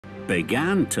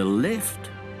began to lift.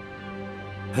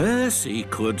 Percy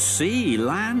could see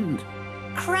land.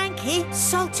 Cranky,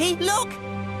 salty, look!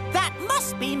 That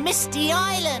must be Misty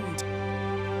Island.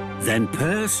 Then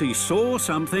Percy saw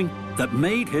something that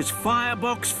made his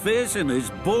firebox fizz and his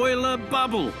boiler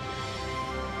bubble.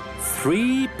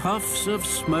 3 puffs of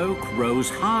smoke rose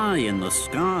high in the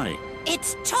sky.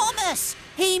 It's Thomas!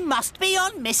 He must be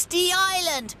on Misty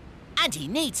Island. And he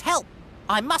needs help.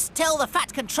 I must tell the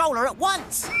Fat Controller at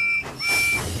once.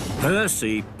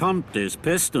 Percy pumped his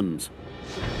pistons.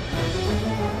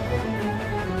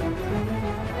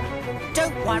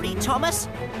 Don't worry, Thomas.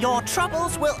 Your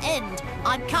troubles will end.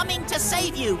 I'm coming to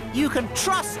save you. You can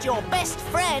trust your best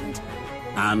friend.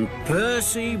 And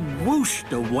Percy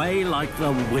whooshed away like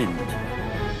the wind.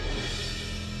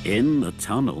 In the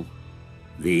tunnel,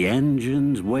 the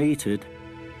engines waited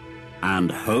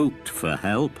and hoped for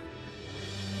help.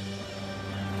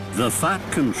 The Fat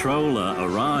Controller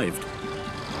arrived.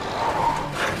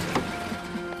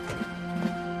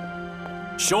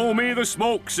 Show me the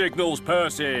smoke signals,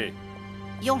 Percy.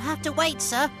 You'll have to wait,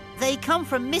 sir. They come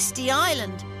from Misty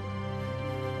Island.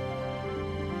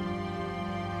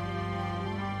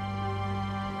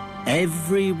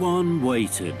 Everyone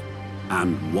waited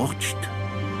and watched.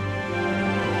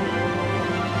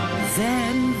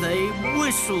 Then they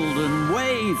whistled and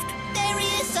waved. There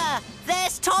he is, sir.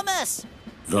 There's Thomas.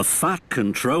 The Fat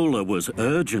Controller was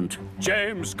urgent.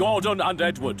 James, Gordon and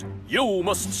Edward, you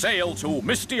must sail to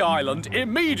Misty Island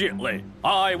immediately.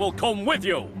 I will come with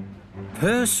you.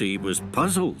 Percy was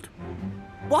puzzled.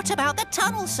 What about the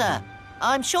tunnel, sir?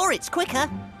 I'm sure it's quicker.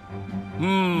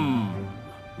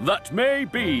 That may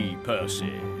be,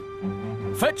 Percy.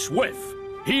 Fetch Whiff.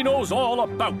 He knows all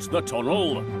about the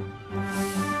tunnel.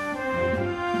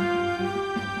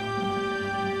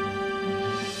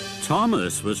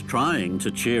 Thomas was trying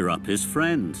to cheer up his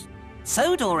friends.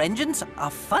 Sodor engines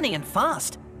are funny and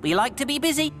fast. We like to be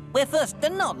busy. We're first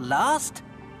and not last.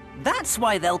 That's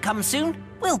why they'll come soon.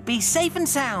 We'll be safe and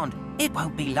sound. It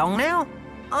won't be long now.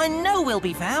 I know we'll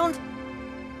be found.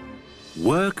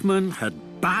 Workmen had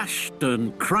bashed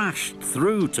and crashed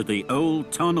through to the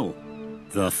old tunnel.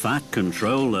 The Fat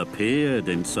Controller peered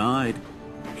inside.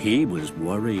 He was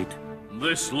worried.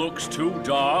 This looks too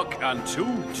dark and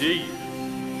too deep.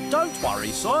 Don't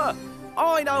worry, sir.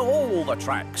 I know all the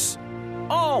tracks.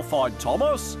 I'll find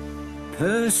Thomas.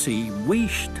 Percy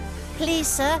wheeshed. Please,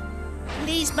 sir.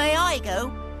 Please, may I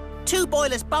go? 2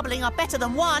 boilers bubbling are better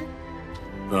than 1.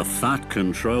 The Fat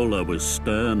Controller was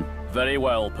stern. Very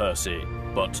well, Percy,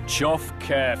 but chuff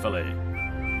carefully.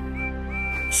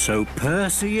 So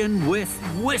Percy and Whiff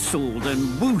whistled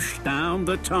and whooshed down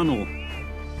the tunnel.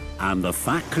 And the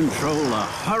Fat Controller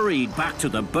hurried back to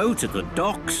the boat at the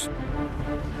docks.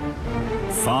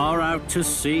 Far out to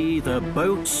sea, the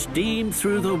boat steamed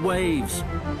through the waves.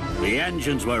 The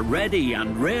engines were ready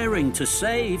and raring to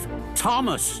save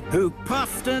Thomas, who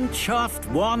puffed and chuffed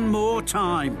one more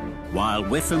time, while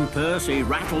Whiff and Percy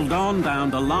rattled on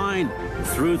down the line.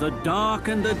 Through the dark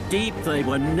and the deep, they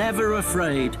were never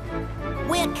afraid.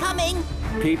 We're coming.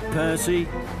 Peeped Percy.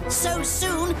 So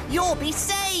soon, you'll be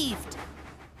saved.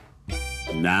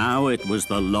 Now it was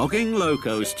the logging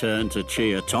loco's turn to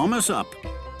cheer Thomas up.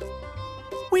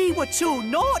 We were too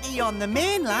naughty on the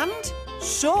mainland,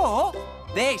 so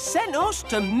they sent us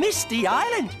to Misty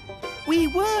Island. We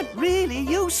weren't really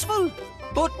useful,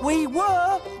 but we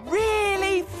were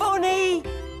really funny.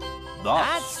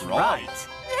 That's right.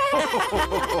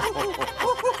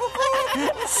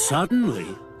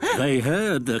 Suddenly, they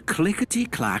heard the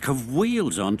clickety-clack of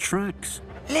wheels on tracks.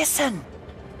 Listen.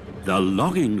 The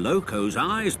logging loco's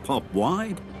eyes popped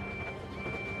wide.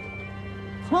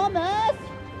 Thomas!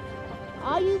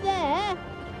 Are you there?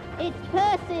 It's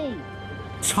Percy.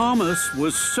 Thomas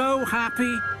was so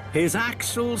happy, his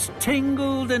axles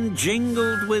tingled and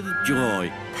jingled with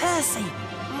joy. Percy,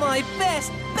 my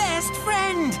best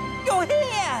friend. You're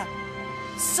here.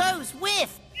 So's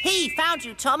Whiff. He found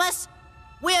you, Thomas.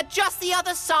 We're just the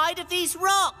other side of these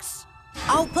rocks.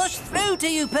 I'll push through to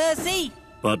you, Percy.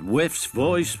 But Whiff's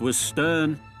voice was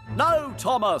stern. No,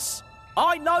 Thomas.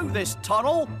 I know this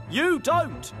tunnel. You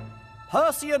don't.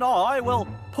 Percy and I will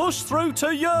push through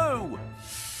to you.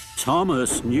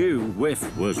 Thomas knew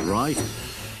Whiff was right.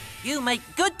 You make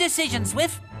good decisions,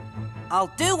 Whiff.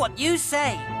 I'll do what you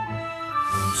say.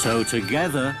 So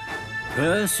together,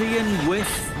 Percy and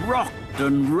Whiff rocked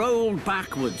and rolled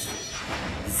backwards.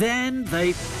 Then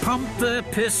they pumped their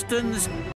pistons